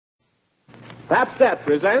Pabst-ett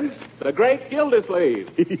presents The Great Gildersleeve.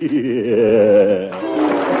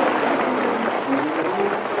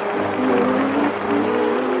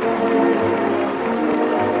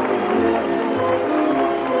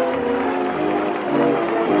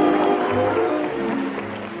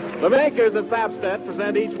 The makers of Pabst-ett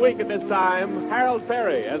present each week at this time Harold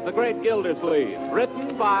Peary as The Great Gildersleeve,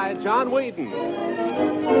 written by John Whedon.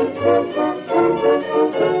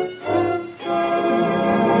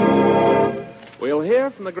 We'll hear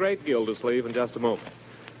from The Great Gildersleeve in just a moment.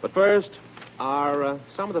 But first, are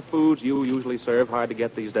some of the foods you usually serve hard to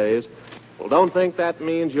get these days? Well, don't think that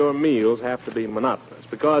means your meals have to be monotonous,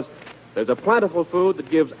 because there's a plentiful food that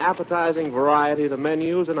gives appetizing variety to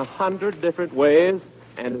menus in 100 different ways,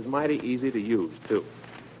 and is mighty easy to use, too.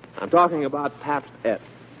 I'm talking about Pabst-ett,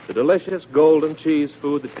 the delicious golden cheese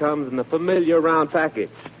food that comes in the familiar round package.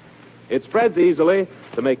 It spreads easily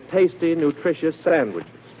to make tasty, nutritious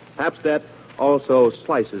sandwiches. Pabst-ett also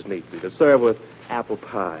slices neatly to serve with apple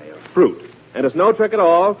pie or fruit. And it's no trick at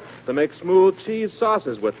all to make smooth cheese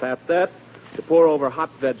sauces with Pabst-ett, to pour over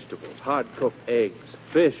hot vegetables, hard-cooked eggs,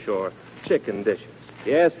 fish, or chicken dishes.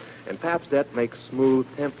 Yes, and Pabst-ett makes smooth,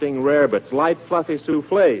 tempting rarebits, light, fluffy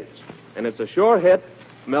soufflés. And it's a sure hit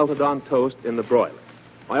melted on toast in the broiler.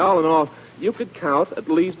 Why, all in all, you could count at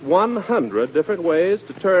least 100 different ways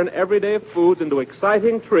to turn everyday foods into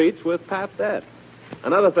exciting treats with Pabst-ett.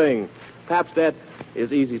 Another thing, Pabst-ett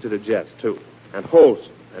is easy to digest, too, and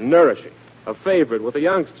wholesome and nourishing, a favorite with the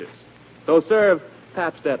youngsters. So serve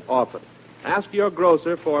Pabst-ett often. Ask your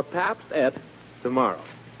grocer for Pabst-ett tomorrow.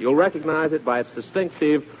 You'll recognize it by its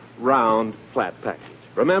distinctive round, flat package.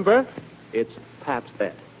 Remember, it's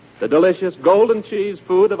Pabst-ett, the delicious golden cheese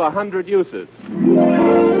food of 100 uses.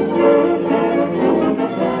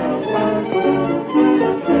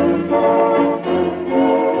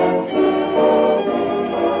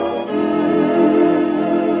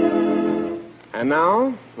 And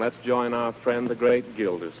now, let's join our friend, the Great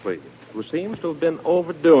Gildersleeve, who seems to have been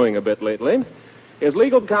overdoing a bit lately. His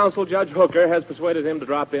legal counsel, Judge Hooker, has persuaded him to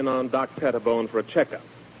drop in on Doc Pettibone for a checkup.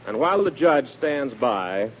 And while the judge stands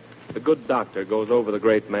by, the good doctor goes over the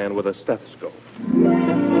great man with a stethoscope.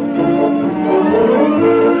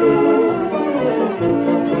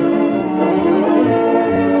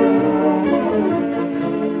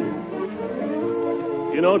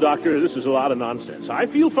 You know, Doctor, this is a lot of nonsense. I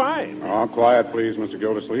feel fine. Oh, quiet, please, Mr.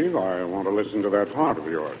 Gildersleeve. I want to listen to that heart of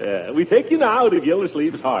yours. We take you now to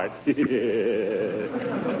Gildersleeve's heart. Take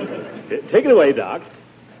it away, Doc.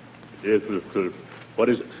 What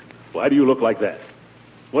is it? Why do you look like that?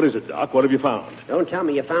 What is it, Doc? What have you found? Don't tell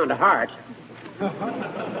me you found a heart.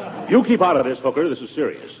 You keep out of this, Hooker. This is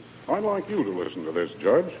serious. I'd like you to listen to this,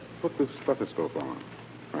 Judge. Put the stethoscope on.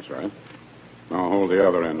 That's right. Now hold the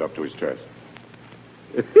other end up to his chest.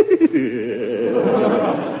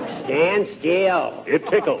 Stand still. It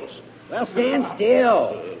tickles. Well, stand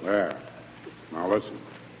still. There. Now listen.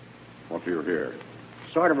 What do you hear?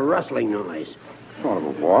 Sort of a rustling noise. Sort of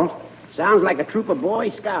a what? Sounds like a troop of Boy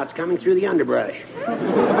Scouts coming through the underbrush.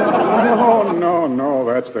 Oh, no.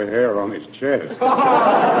 That's the hair on his chest.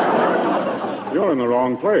 You're in the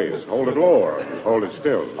wrong place. Hold it lower. Hold it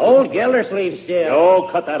still. Hold Gildersleeve still. Oh,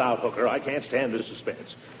 cut that out, Hooker. I can't stand this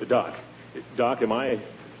suspense. Doc, am I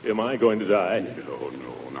going to die?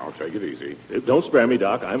 No. Now take it easy. Don't spare me,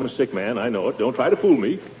 Doc. I'm a sick man. I know it. Don't try to fool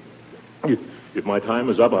me. If my time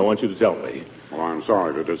is up, I want you to tell me. Well, I'm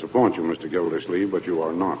sorry to disappoint you, Mr. Gildersleeve, but you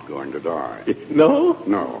are not going to die. No?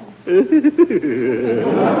 No. Did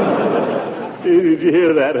you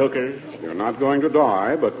hear that, Hooker? You're not going to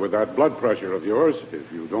die, but with that blood pressure of yours, if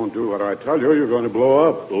you don't do what I tell you, you're going to blow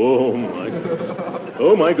up. Oh,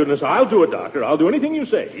 my goodness. I'll do it, Doctor. I'll do anything you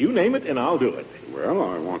say. You name it, and I'll do it. Well,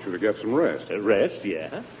 I want you to get some rest. Rest,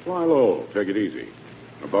 yeah? Fly low. Take it easy.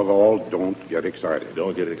 Above all, don't get excited.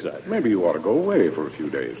 Don't get excited. Maybe you ought to go away for a few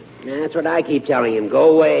days. That's what I keep telling him.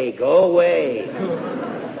 Go away. Go away.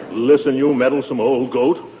 Listen, you meddlesome old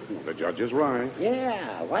goat. The judge is right.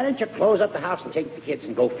 Yeah. Why don't you close up the house and take the kids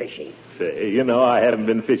and go fishing? Say, I haven't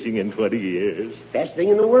been fishing in 20 years. Best thing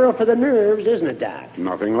in the world for the nerves, isn't it, Doc?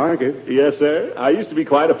 Nothing like it. Yes, sir. I used to be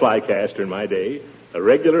quite a fly caster in my day. A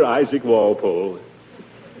regular Isaac Walpole.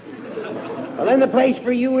 Well, then the place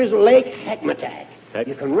for you is Lake Hackmasack.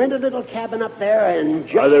 You can rent a little cabin up there and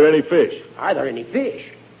Are there any fish? Are there any fish?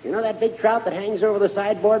 You know that big trout that hangs over the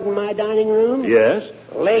sideboard in my dining room? Yes.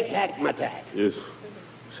 Lake Hackmasack. Yes.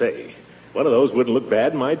 Say, one of those wouldn't look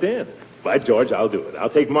bad in my den. By George, I'll do it. I'll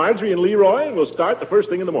take Marjorie and Leroy, and we'll start the first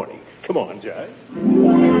thing in the morning. Come on, Judge.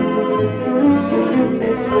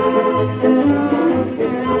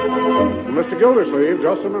 Mr. Gildersleeve,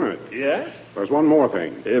 just a minute. Yes? There's one more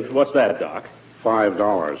thing. What's that, Doc?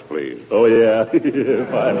 $5, please. Oh, yeah.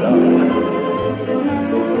 $5.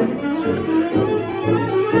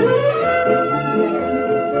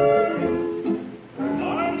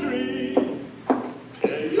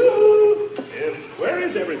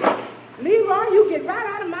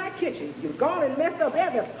 You've gone and messed up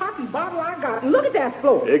every poppy bottle I got. And look at that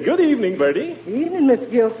floor. Good evening, Bertie. Evening,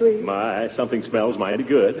 Mr. Gildersleeve. My, something smells mighty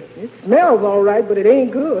good. It smells all right, but it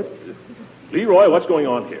ain't good. Leroy, what's going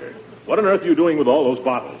on here? What on earth are you doing with all those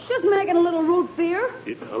bottles? Just making a little root beer.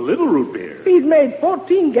 A little root beer? He's made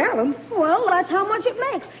 14 gallons. Well, that's how much it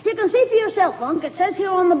makes. You can see for yourself, Unc. It says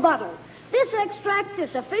here on the bottle. This extract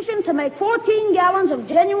is sufficient to make 14 gallons of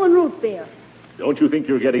genuine root beer. Don't you think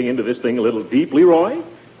you're getting into this thing a little deep, Leroy?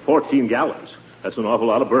 14 gallons. That's an awful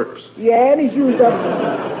lot of burps. Yeah, and he's used up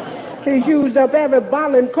every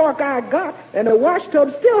bottle and cork I got, and the wash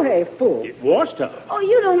tub's still half full. Wash tub? Oh,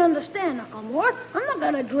 you don't understand, Uncle Mort. I'm not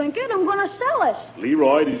going to drink it. I'm going to sell it.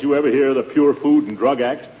 Leroy, did you ever hear of the Pure Food and Drug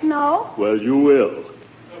Act? No. Well, you will.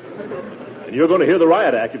 And you're going to hear the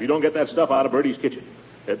Riot Act if you don't get that stuff out of Bertie's kitchen.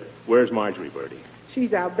 Where's Marjorie, Bertie?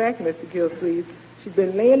 She's out back, Mr. Gildersleeve. She's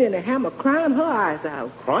been laying in a hammock crying her eyes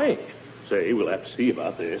out. Crying? Say, we'll have to see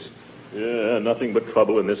about this. Yeah, nothing but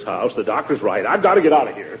trouble in this house. The doctor's right. I've got to get out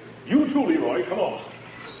of here. You too, Leroy. Come on.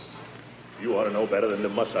 You ought to know better than to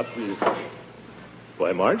muss up.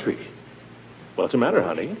 Why, Marjorie. What's the matter,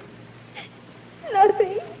 honey?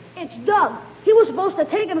 Nothing. It's Doug. He was supposed to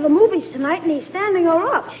take her to the movies tonight, and he's standing her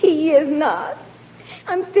up. He is not.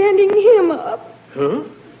 I'm standing him up. Huh?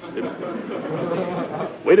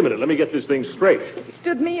 Wait a minute. Let me get this thing straight. He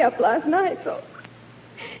stood me up last night, so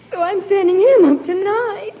I'm standing him up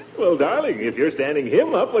tonight. Well, darling, if you're standing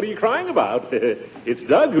him up, what are you crying about? It's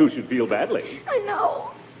Doug who should feel badly. I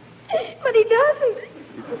know. But he doesn't.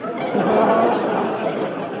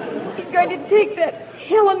 He's going to take that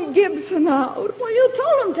Helen Gibson out. Well, you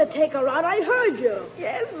told him to take her out. I heard you.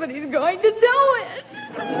 Yes, but he's going to do it.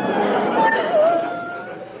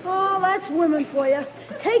 Oh, that's women for you.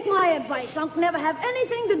 Take my advice, Unc. Never have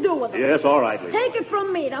anything to do with them. Yes, all right, Lee. Take it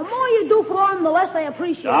from me. The more you do for them, the less they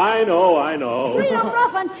appreciate it. I know. Treat them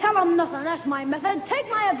rough and tell them nothing. That's my method. Take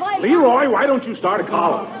my advice. Leroy, why don't you start a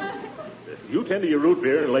column? You tend to your root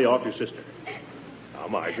beer and lay off your sister. Now,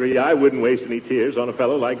 Marjorie, I wouldn't waste any tears on a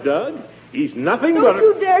fellow like Doug. He's nothing but... Don't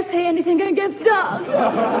you dare say anything against Doug.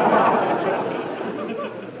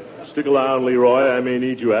 Stick around, Leroy. I may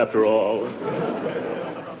need you after all.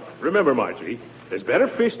 Remember, Marjorie, there's better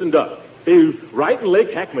fish than Doug. Right in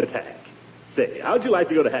Lake Hackmasack. Say, how'd you like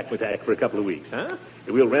to go to Hackmasack for a couple of weeks, huh?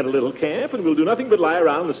 We'll rent a little camp, and we'll do nothing but lie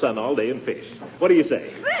around in the sun all day and fish. What do you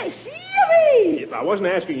say? Fish? Yippee! If I wasn't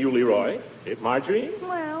asking you, Leroy. Marjorie?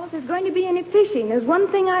 Well, if there's going to be any fishing, there's one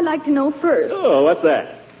thing I'd like to know first. Oh, what's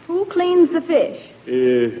that? Who cleans the fish?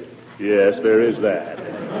 Yes, there is that.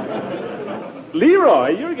 Leroy,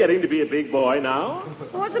 you're getting to be a big boy now.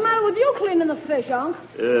 What's the matter with you cleaning the fish, Unc?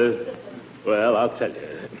 Well, I'll tell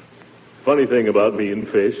you. Funny thing about me and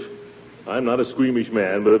fish. I'm not a squeamish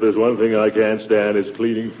man, but if there's one thing I can't stand, it's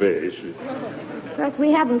cleaning fish. Of course,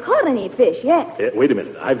 we haven't caught any fish yet. Wait a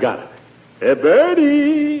minute. I've got it.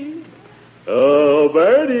 Bertie! Oh,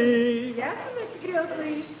 Bertie! Yes, Mr.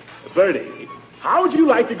 Gildersleeve. Bertie, how would you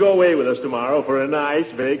like to go away with us tomorrow for a nice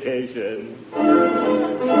vacation?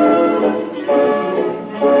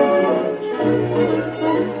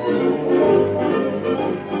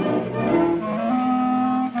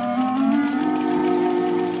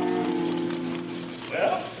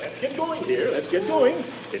 Let's get going.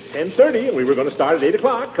 It's 10:30, and we were going to start at 8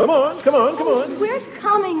 o'clock. Come on. We're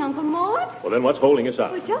coming, Uncle Mort. Well, then what's holding us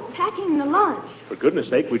up? We're just packing the lunch. For goodness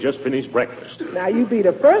sake, we just finished breakfast. Now, you'd be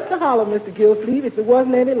the first to holler, Mr. Gildersleeve, if there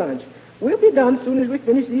wasn't any lunch. We'll be done as soon as we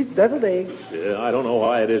finish these deviled eggs. Yeah, I don't know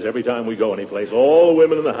why it is every time we go anyplace, all the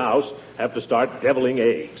women in the house have to start deviling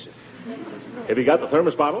eggs. Have you got the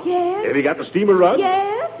thermos bottle? Yes. Have you got the steamer rug?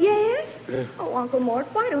 Yes. Oh, Uncle Mort,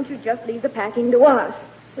 why don't you just leave the packing to us?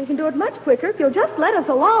 We can do it much quicker if you'll just let us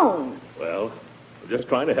alone. Well, I'm just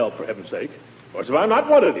trying to help, for heaven's sake. Of course, if I'm not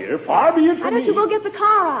wanted here, far be it from Why don't me. you go get the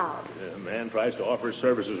car out? A man tries to offer his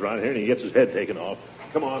services around here, and he gets his head taken off.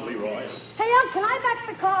 Come on, Leroy. Hey, Unc, can I back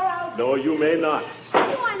the car out? No, you may not.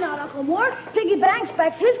 Why not, Uncle Mort? Piggy Banks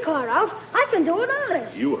backs his car out. I can do it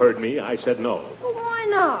honest. You heard me. I said no. Well, why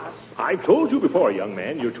not? I've told you before, young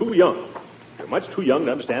man, you're too young. You're much too young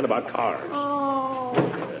to understand about cars. Oh.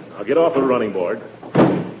 Now get off the running board.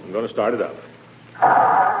 I'm going to start it up.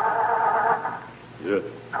 Yeah.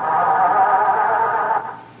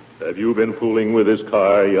 Have you been fooling with this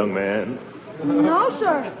car, young man? No,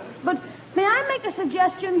 sir. But may I make a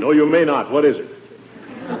suggestion? No, you may not. What is it?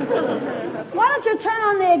 Why don't you turn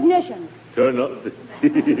on the ignition? Turn on.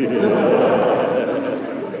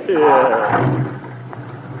 Yeah.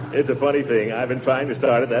 It's a funny thing. I've been trying to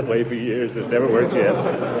start it that way for years. It's never worked yet.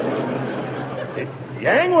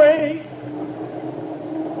 Gangway!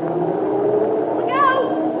 Look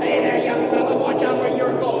out! Hey there, young fellow. Watch out where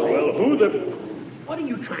you're going. Well, who the... What are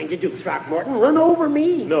you trying to do, Throckmorton? Run over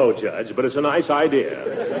me? No, Judge, but it's a nice idea.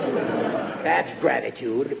 That's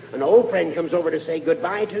gratitude. An old friend comes over to say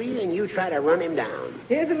goodbye to you, and you try to run him down.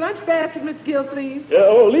 Here's a lunch basket, Miss Gildersleeve.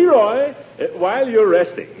 Leroy, while you're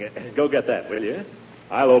resting, go get that, will you?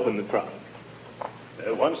 I'll open the trunk.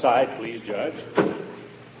 One side, please, Judge.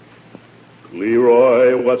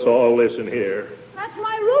 Leroy, what's all this in here? That's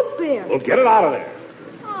my root beer. Well, get it out of there.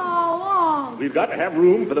 Oh, We've got to have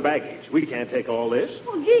room for the baggage. We can't take all this.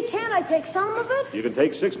 well, gee, can't I take some of it? You can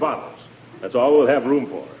take 6 bottles. That's all we'll have room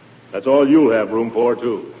for. That's all you'll have room for,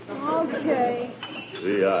 too. Okay.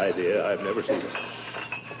 The idea. I've never seen it.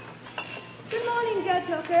 Good morning, Judge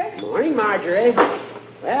Hooker. Morning, Marjorie.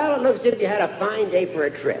 Well, it looks as if you had a fine day for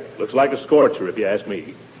a trip. Looks like a scorcher, if you ask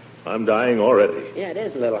me. I'm dying already. Yeah, it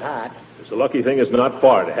is a little hot. It's a lucky thing it's not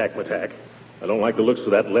far to Hackmasack. I don't like the looks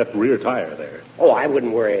of that left rear tire there. Oh, I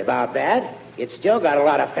wouldn't worry about that. It's still got a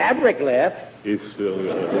lot of fabric left. It's still...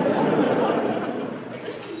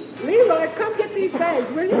 Leroy, come get these bags,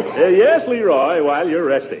 will you? Yes, Leroy, while you're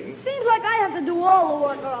resting. Seems like I have to do all the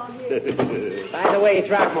work around here. By the way,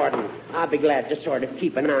 Throckmorton, I'll be glad to sort of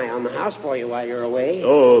keep an eye on the house for you while you're away.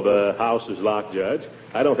 Oh, the house is locked, Judge.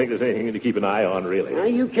 I don't think there's anything to keep an eye on, really. Well,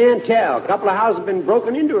 you can't tell. A couple of houses have been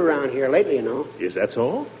broken into around here lately, you know. Is that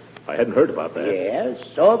so? I hadn't heard about that. Yes.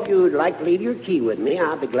 So if you'd like to leave your key with me,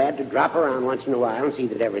 I'll be glad to drop around once in a while and see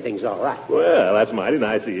that everything's all right. Well, that's mighty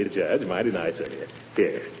nice of you, Judge. Mighty nice of you.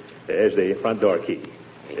 Here, there's the front door key.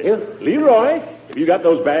 Thank you. Leroy, have you got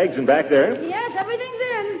those bags in back there? Yes, everything's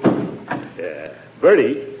in. Yeah.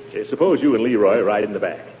 Bertie, suppose you and Leroy ride in the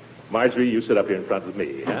back. Marjorie, you sit up here in front with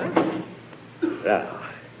me, huh? Now,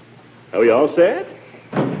 are we all set?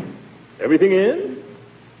 Everything in?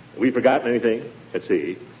 We forgotten anything? Let's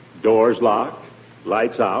see. Doors locked,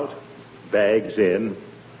 lights out, bags in.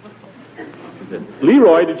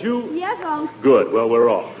 Leroy, did you... Yes, Unc. Good. Well, we're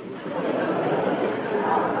off.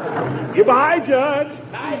 Goodbye, Judge.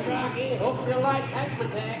 Bye, Rocky. Hope you like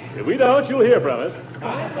Hackmasack. If we don't, you'll hear from us.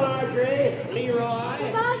 Bye, Marjorie. Leroy.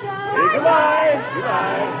 Goodbye, Judge. Say goodbye.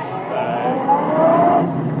 Goodbye.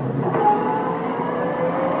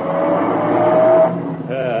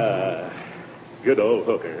 Good old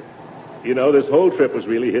Hooker. You know, this whole trip was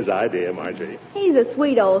really his idea, Marjorie. He's a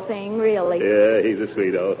sweet old thing, really. Yeah, he's a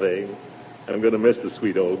sweet old thing. I'm going to miss the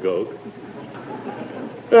sweet old goat.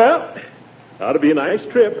 Well, ought to be a nice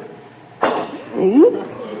trip. Ooh.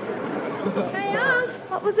 Hey, Unc,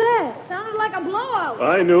 what was that? Sounded like a blowout.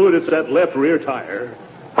 I knew it. It's that left rear tire.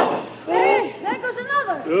 Hey, there goes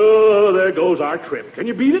another. Oh, there goes our trip. Can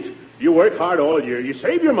you beat it? You work hard all year. You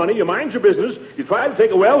save your money. You mind your business. You try to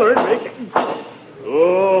take a well-earned vacation.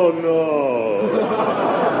 Oh, no.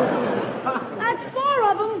 That's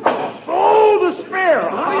 4 of them. Oh, the spare.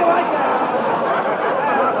 How do you like that?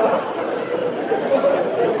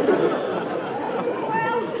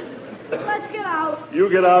 Well, let's get out. You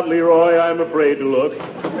get out, Leroy. I'm afraid to look.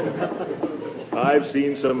 I've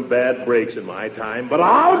seen some bad breaks in my time, but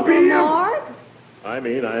I'll be... Mort? I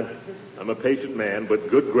mean, I'm a patient man, but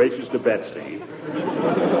good gracious to Betsy.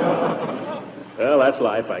 Well, that's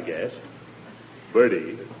life, I guess.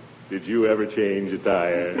 Bertie, did you ever change a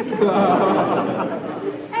tire? Hey,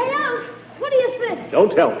 Unc, what do you think?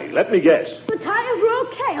 Don't tell me. Let me guess. The tires were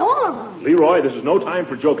okay, all of them. Leroy, this is no time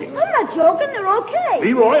for joking. I'm not joking, they're okay.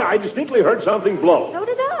 Leroy, I distinctly heard something blow. So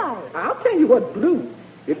did I. I'll tell you what blew.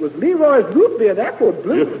 It was Leroy's root beer. That's what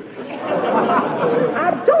blew.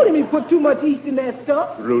 I told him he put too much yeast in that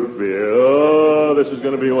stuff. Root beer. Oh, this is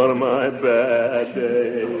going to be one of my bad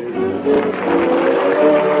days.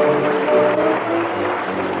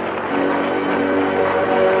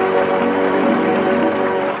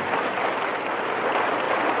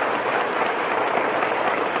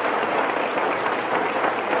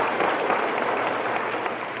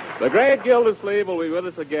 The Great Gildersleeve will be with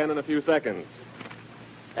us again in a few seconds.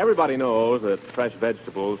 Everybody knows that fresh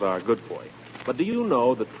vegetables are good for you. But do you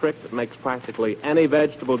know the trick that makes practically any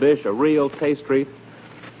vegetable dish a real taste treat?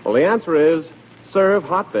 Well, the answer is serve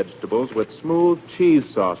hot vegetables with smooth cheese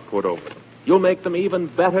sauce put over them. You'll make them even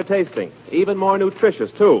better tasting, even more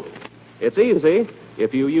nutritious, too. It's easy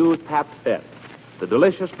if you use Pabst-ett, the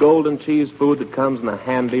delicious golden cheese food that comes in a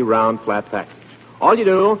handy round flat package. All you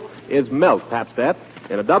do is melt Pabst-ett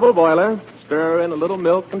in a double boiler, stir in a little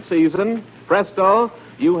milk and season, Presto,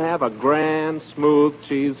 you have a grand, smooth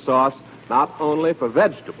cheese sauce not only for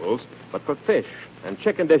vegetables, but for fish and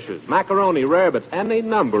chicken dishes, macaroni, rarebits, any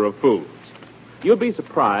number of foods. You'll be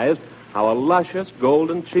surprised how a luscious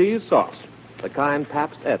golden cheese sauce, the kind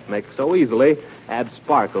Pabst Et makes so easily, adds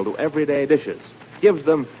sparkle to everyday dishes, gives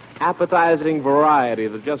them appetizing variety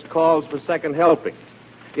that just calls for second helpings.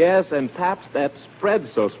 Yes, and Pabst Et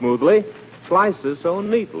spreads so smoothly, slices so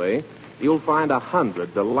neatly, you'll find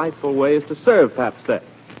 100 delightful ways to serve Pabst Et,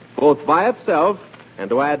 both by itself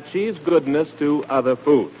and to add cheese goodness to other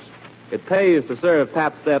foods. It pays to serve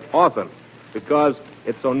Pabst Et often because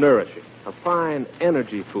it's so nourishing, a fine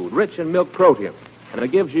energy food, rich in milk protein, and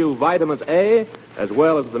it gives you vitamins A as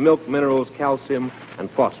well as the milk minerals calcium and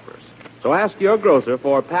phosphorus. So ask your grocer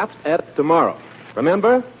for Pabst Et tomorrow.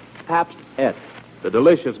 Remember, Pabst Et, the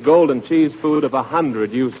delicious golden cheese food of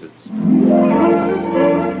 100 uses.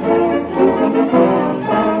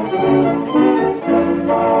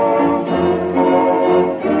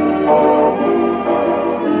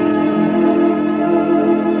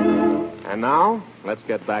 And now, let's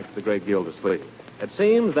get back to the Great Gildersleeve. It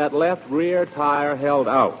seems that left rear tire held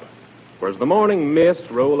out. For as the morning mists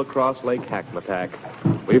roll across Lake Hackmasack,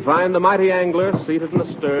 we find the mighty angler seated in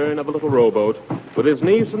the stern of a little rowboat with his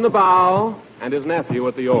niece in the bow and his nephew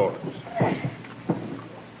at the oars.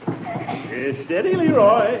 Steady,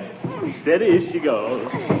 Leroy. Steady as she goes.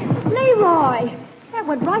 Leroy, that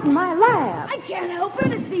went right in my lap. I can't help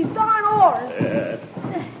it. It's these darn oars.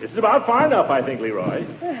 This is about far enough, I think, Leroy.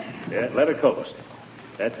 Yeah, let her coast.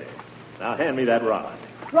 That's it. Now hand me that rod.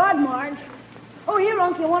 Rod, Marge. Oh, here,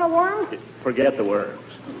 Unc, you want a worm? Forget the worms.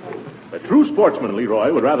 A true sportsman,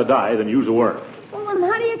 Leroy, would rather die than use a worm. Well, then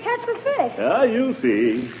how do you catch the fish? You'll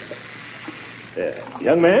see.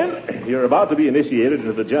 Young man, you're about to be initiated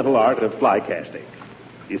into the gentle art of fly casting.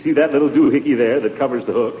 You see that little doohickey there that covers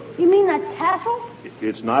the hook? You mean that tassel?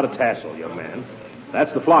 It's not a tassel, young man.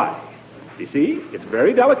 That's the fly. You see, it's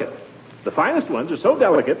very delicate. The finest ones are so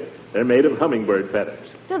delicate, they're made of hummingbird feathers.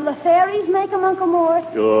 Do the fairies make them, Uncle Mort?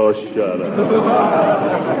 Oh, shut up.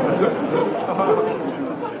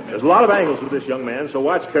 There's a lot of angles with this, young man, so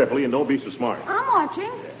watch carefully and don't be so smart. I'm watching.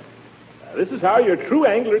 This is how your true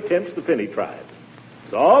angler tempts the finny tribe.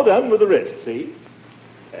 It's all done with the wrist, see?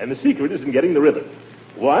 And the secret is in getting the rhythm.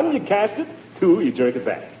 1, you cast it. 2, you jerk it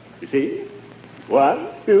back. You see? 1,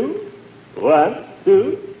 2, 1,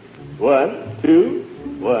 2, 1, 2,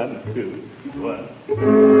 1, 2, 1.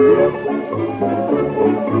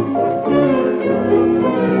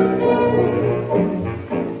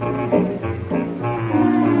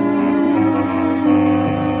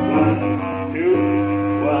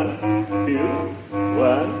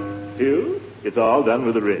 It's all done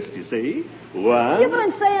with the wrist, you see? 1. You've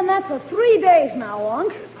been saying that for 3 days now,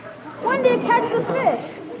 Unc. When do you catch the fish?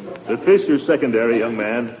 The fish are secondary, young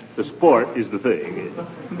man. The sport is the thing.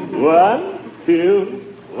 1,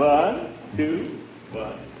 2, 1, 2,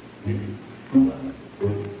 1, 2, 1.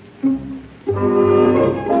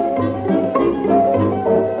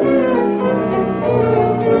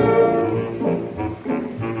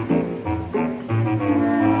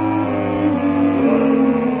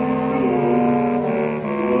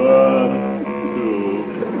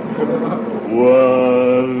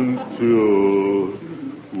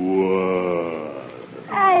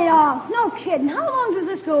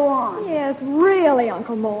 Yes, really,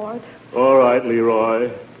 Uncle Mort. All right,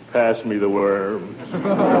 Leroy. Pass me the worms.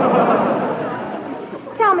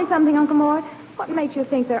 Tell me something, Uncle Mort. What makes you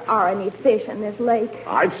think there are any fish in this lake?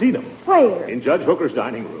 I've seen them. Where? In Judge Hooker's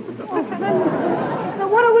dining room. Then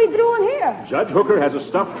what are we doing here? Judge Hooker has a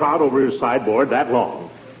stuffed trout over his sideboard that long.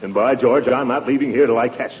 And by George, I'm not leaving here till I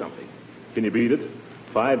catch something. Can you beat it?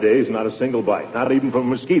 5 days, not a single bite. Not even from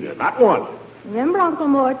a mosquito. Not one. Remember, Uncle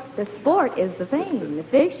Mort, the sport is the thing. The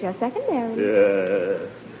fish are secondary.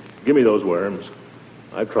 Give me those worms.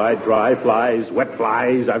 I've tried dry flies, wet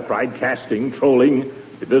flies. I've tried casting, trolling.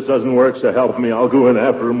 If this doesn't work, so help me, I'll go in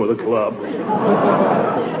after him with a club.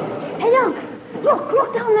 Hey, Unc,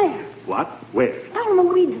 look down there. What? Where? Down in the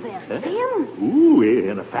weeds there. Huh? See him? Ooh,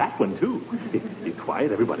 and a fat one, too. Be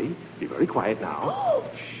quiet, everybody. Be very quiet now.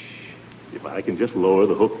 Shh. If I can just lower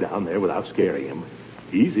the hook down there without scaring him.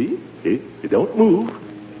 Easy. Don't move.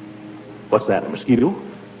 What's that, a mosquito?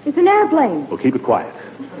 It's an airplane. Well, keep it quiet.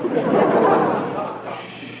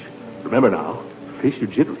 Remember now, fish are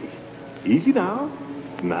jittery. Easy now.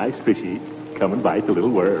 Nice fishy. Come and bite the little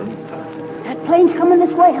worm. That plane's coming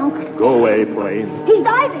this way, Unc. Go away, plane. He's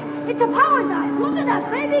diving. It's a power dive. Look at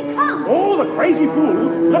that baby come. Oh, the crazy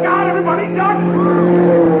fool. Look out, everybody. Duck.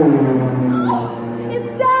 Oh, it's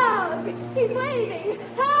Doug. He's waving.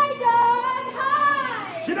 Hi, Doug.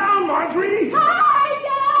 Hi. Sit down, Marjorie! Hi,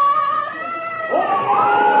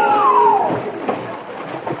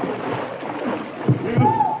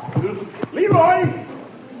 Leroy!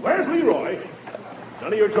 Where's Leroy?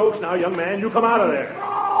 None of your jokes now, young man. You come out of there.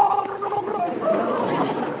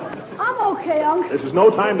 I'm okay, Unc. This is no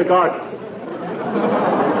time to garden.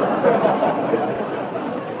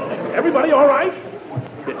 Everybody all right?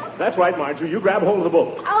 That's right, Marjorie. You grab hold of the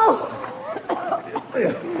boat. Oh.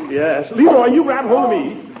 Yes. Leroy, you grab hold of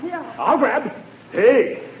me. Yeah. I'll grab.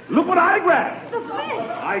 Hey, look what I grabbed. The fish.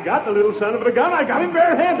 I got the little son of a gun. I got him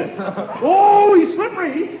barehanded. Oh, he's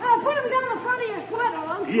slippery. Put him down the front of your sweater,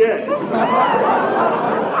 Unc. Yes.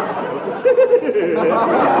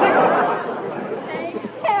 Thank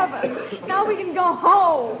heaven. Now we can go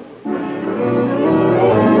home.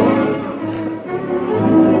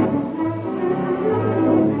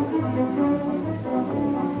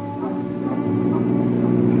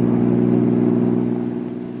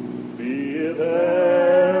 Be it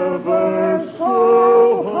ever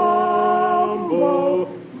so humble,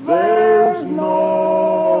 there's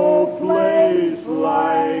no place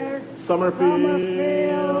like Summerfield.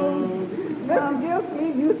 Mr.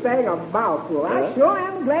 Gildersleeve, you sang a mouthful. I sure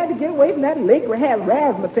am glad to get away from that lake where had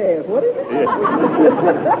razzmatazz. What is it?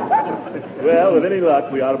 Well, with any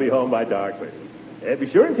luck, we ought to be home by dark. And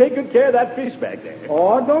be sure and take good care of that fish back there.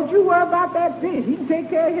 Oh, don't you worry about that fish. He can take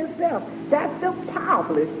care of himself. That's the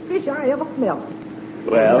powerfulest fish I ever smelled.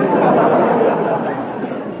 Well,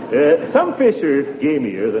 some fish are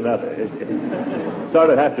gamier than others.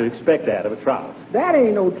 Sort of have to expect that of a trout. That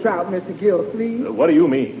ain't no trout, Mr. Gildersleeve. What do you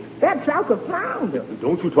mean? That trout's a flounder.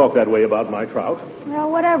 Don't you talk that way about my trout.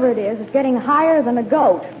 Well, whatever it is, it's getting higher than a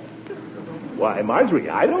goat. Why, Marjorie,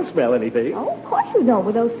 I don't smell anything. Oh, of course you don't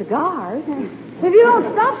with those cigars. If you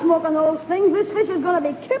don't stop smoking those things, this fish is going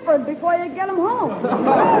to be kippered before you get him home.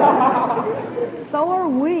 So are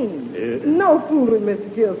we. No foolery,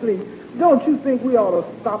 Mr. Gildersleeve. Don't you think we ought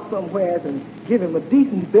to stop somewhere and give him a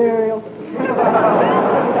decent burial?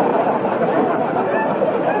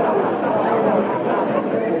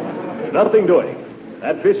 Nothing doing.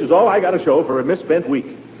 That fish is all I got to show for a misspent week.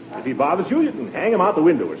 If he bothers you, you can hang him out the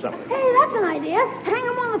window or something. Hey, that's an idea. Hang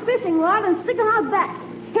him on the fishing rod and stick him out back.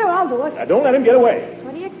 Here, I'll do it. Now, don't let him get away.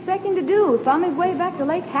 What are you expecting to do? Thumb his way back to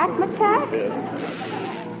Lake Hackmasack?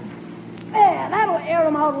 There, that'll air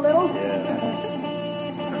him out a little.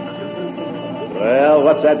 Well,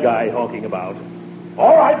 what's that guy honking about?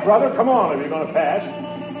 All right, brother, come on if you're going to pass.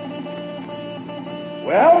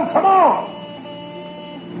 Well, come on.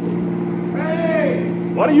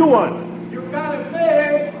 Hey, What do you want? you got a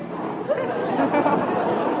fish.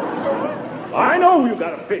 I know you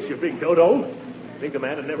got a fish, you big dodo. I think the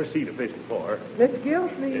man had never seen a fish before. Mr.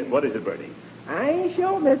 Gildersleeve, What is it, Bertie? I ain't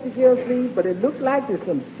sure, Mr. Gildersleeve, but it looks like there's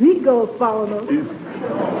some seagulls following us.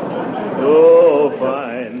 Oh,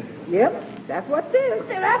 fine. Yep, that's what it is.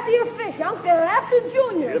 They're after your fish, Unc. They're after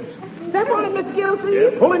Junior. Step on it, Mr.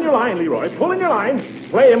 Gildersleeve. Pull in your line, Leroy. Pull in your line.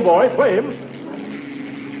 Play him, boy. Play him.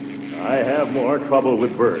 I have more trouble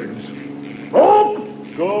with birds. Oh!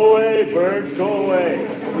 Go away, birds. Go away.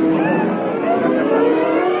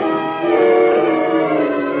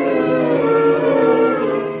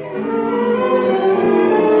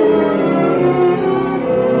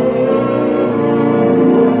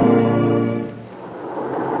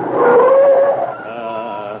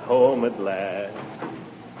 Home at last.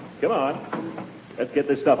 Come on. Let's get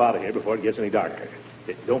this stuff out of here before it gets any darker.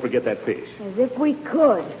 Don't forget that fish. As if we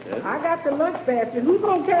could. I got the lunch basket. Who's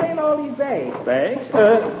going to carry in all these bags? Thanks.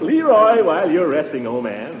 Leroy, while you're resting, old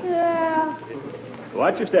man. Yeah.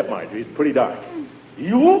 Watch your step, Marjorie. It's pretty dark.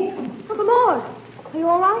 You? Uncle Mort, are you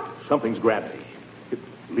all right? Something's grabbed me.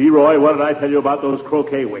 Leroy, what did I tell you about those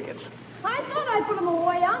croquet wickets? I thought I put them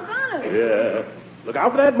away, Unc, honest. Yeah. Look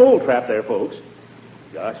out for that mole trap there, folks.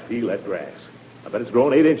 Gosh, feel that grass. I bet it's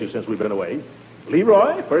grown 8 inches since we've been away.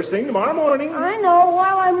 Leroy, first thing tomorrow morning. I know,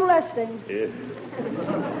 while I'm resting. Yeah.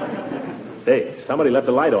 Hey, somebody left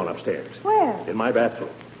a light on upstairs. Where? In my bathroom.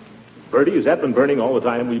 Bertie, has that been burning all the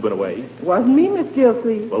time we've been away? Wasn't me, Miss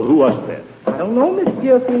Gildersleeve. Well, who was it then? I don't know, Miss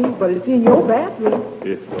Gildersleeve, but it's in your bathroom.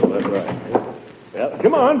 Yes, well, that's right. Well,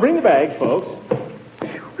 come on, bring the bags, folks.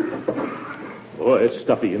 Boy, it's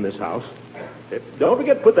stuffy in this house. Don't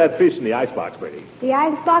forget to put that fish in the icebox, Bertie. The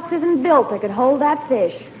icebox isn't built that could hold that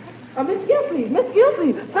fish. Miss Gildersleeve,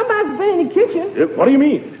 somebody's been in the kitchen. What do you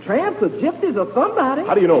mean? Tramps or gypsies or somebody.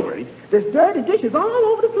 How do you know, Bertie? There's dirty dishes all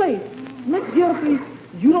over the place. Miss Gildersleeve,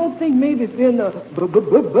 you don't think maybe it's been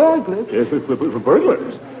burglars? Yes,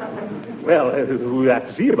 burglars. Well, we have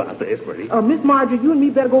to see about this, Bertie. Miss Marjorie, you and me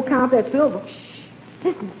better go count that silver.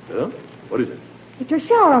 Listen. Huh? What is it? It's your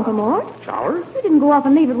shower, Uncle Mort. Shower? You didn't go off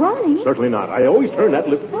and leave it running. Certainly not. I always turn that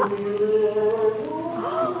lift. What?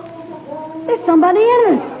 There's somebody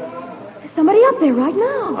in it. There's somebody up there right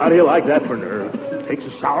now. How do you like that for nerve? Takes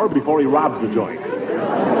a shower before he robs the joint.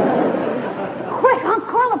 Quick, Unc,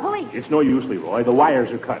 call the police. It's no use, Leroy. The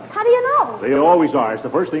wires are cut. How do you know? They always are. It's the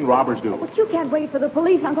first thing robbers do. But you can't wait for the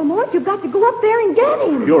police, Uncle Mort. You've got to go up there and get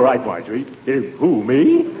him. You're right, Marjorie. Who,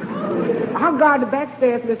 me? I'll guard the back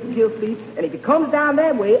stairs, Mr. Gildersleeve, and if he comes down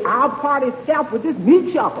that way, I'll part his scalp with this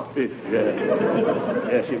meat chopper.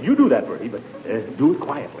 Yes, you do that, Bertie, but do it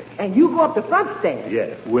quietly. And you go up the front stairs.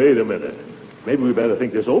 Yeah, wait a minute. Maybe we better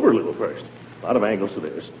think this over a little first. A lot of angles to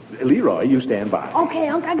this. Leroy, you stand by. Okay,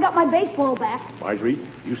 Unc, I got my baseball bat. Marjorie,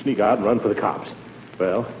 you sneak out and run for the cops.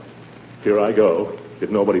 Well, here I go, if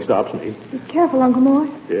nobody stops me. Be careful, Uncle Mort.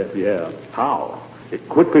 Yeah. How?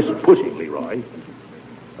 Quit pushing, Leroy.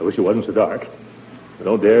 I wish it wasn't so dark. I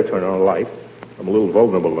don't dare turn on a light. I'm a little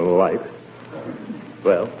vulnerable in the light.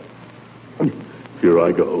 Well, here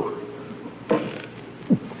I go.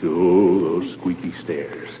 Oh, those squeaky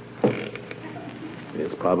stairs.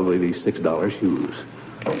 It's probably these $6 shoes.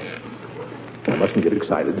 I mustn't get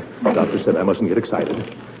excited. The doctor said I mustn't get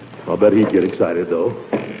excited. I'll bet he'd get excited, though.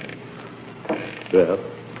 Well,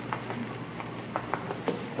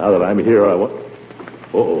 now that I'm here, I want...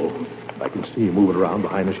 Uh-oh. I can see him moving around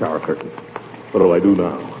behind the shower curtain. What do I do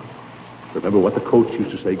now? Remember what the coach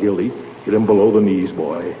used to say, Gildy? Get him below the knees,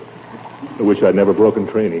 boy. I wish I'd never broken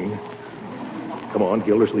training. Come on,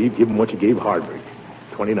 Gildersleeve, give him what you gave Hardwick.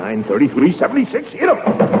 29, 33, 76, hit him!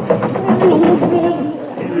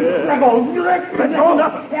 Let go,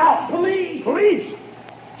 nothing. Help, police! Police!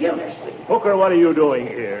 Gildersleeve. Hooker, what are you doing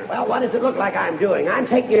here? Well, what does it look like I'm doing? I'm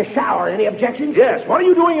taking a shower. Any objections? Yes, what are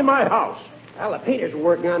you doing in my house? Well, the painters were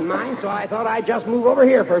working on mine, so I thought I'd just move over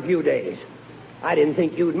here for a few days. I didn't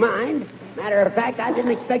think you'd mind. Matter of fact, I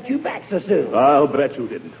didn't expect you back so soon. I'll bet you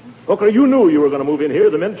didn't. Hooker, you knew you were going to move in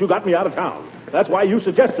here the minute you got me out of town. That's why you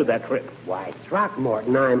suggested that trip. Why,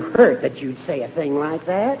 Throckmorton, I'm hurt that you'd say a thing like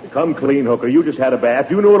that. Come clean, Hooker. You just had a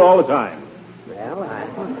bath. You knew it all the time. Well, I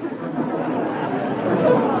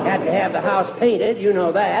had to have the house painted. You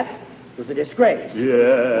know that. It was a disgrace.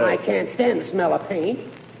 Yeah. I can't stand the smell of paint.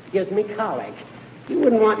 It gives me colic. You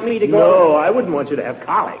wouldn't want me to go... No, I wouldn't want you to have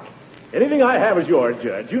colic. Anything I have is yours,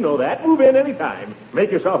 Judge. You know that. Move in any time.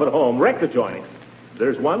 Make yourself at home. Wreck the joint.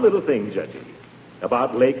 There's one little thing, Judgy,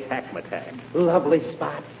 about Lake Hackmasack. Lovely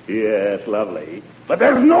spot. Yes, lovely. But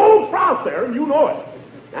there's no trout there, and you know it.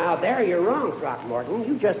 Now, there you're wrong, Throckmorton.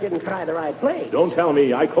 You just didn't try the right place. Don't tell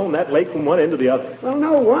me. I combed that lake from one end to the other. Well,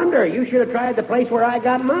 no wonder. You should have tried the place where I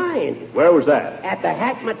got mine. Where was that? At the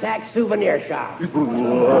Hackmasack souvenir shop.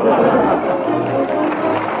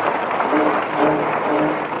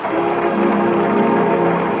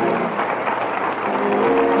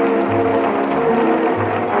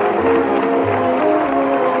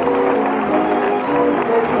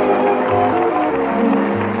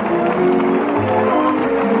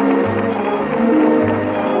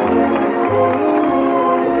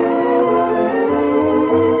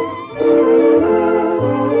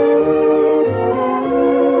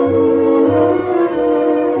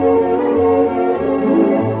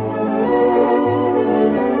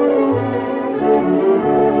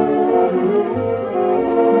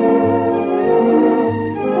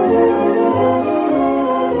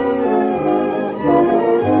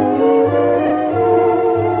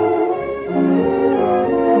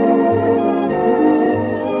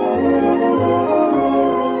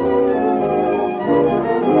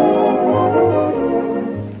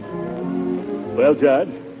 Judge,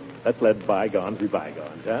 let's let bygones be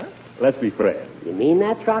bygones, huh? Let's be friends. You mean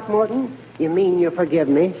that, Throckmorton? You mean you forgive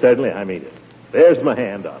me? Certainly, I mean it. There's my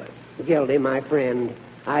hand on it. Gildy, my friend,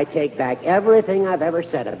 I take back everything I've ever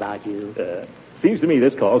said about you. Seems to me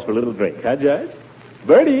this calls for a little drink, huh, Judge?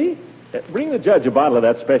 Bertie, bring the judge a bottle of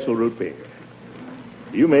that special root beer.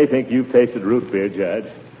 You may think you've tasted root beer, Judge,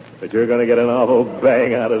 but you're going to get an awful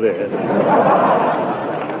bang out of this.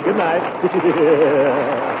 Good night.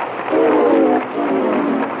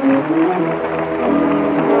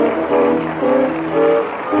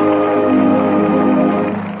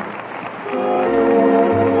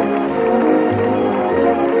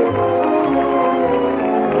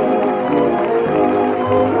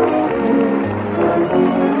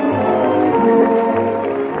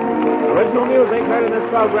 Original music heard in this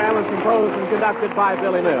program is composed and conducted by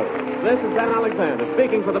Billy Mills. This is Ben Alexander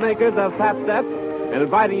speaking for the makers of Pap Steps and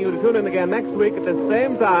inviting you to tune in again next week at the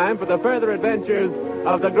same time for the further adventures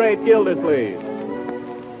of the Great Gildersleeve.